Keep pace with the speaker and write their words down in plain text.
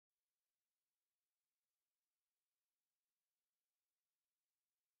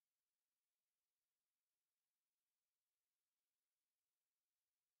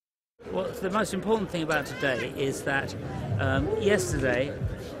Well, the most important thing about today is that yesterday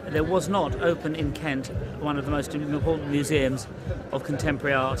there was not open in Kent one of the most important museums of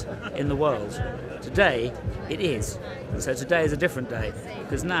contemporary art in the world. Today it is. So today is a different day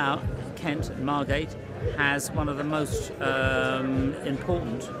because now Kent, Margate, has one of the most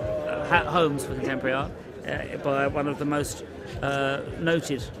important homes for contemporary art by one of the most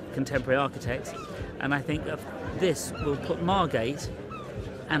noted contemporary architects, and I think this will put Margate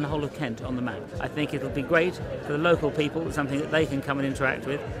and the whole of Kent on the map. I think it'll be great for the local people, something that they can come and interact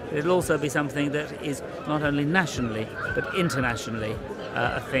with. It'll also be something that is not only nationally but internationally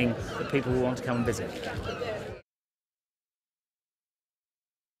a thing that people will want to come and visit.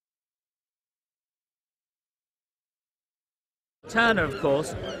 Turner, of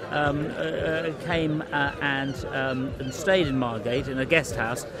course, came and stayed in Margate in a guest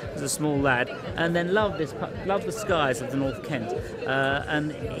house as a small lad, and then loved the skies of the North Kent.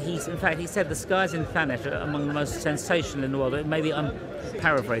 And he said the skies in Thanet are among the most sensational in the world. Maybe I'm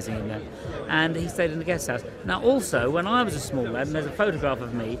paraphrasing him there. And he stayed in the guest house. Now, also, when I was a small lad, and there's a photograph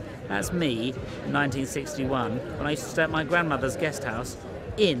of me, that's me in 1961, when I used to stay at my grandmother's guest house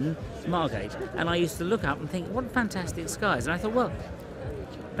in Margate, and I used to look up and think, what fantastic skies, and I thought, well,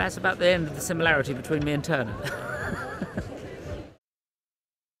 that's about the end of the similarity between me and Turner.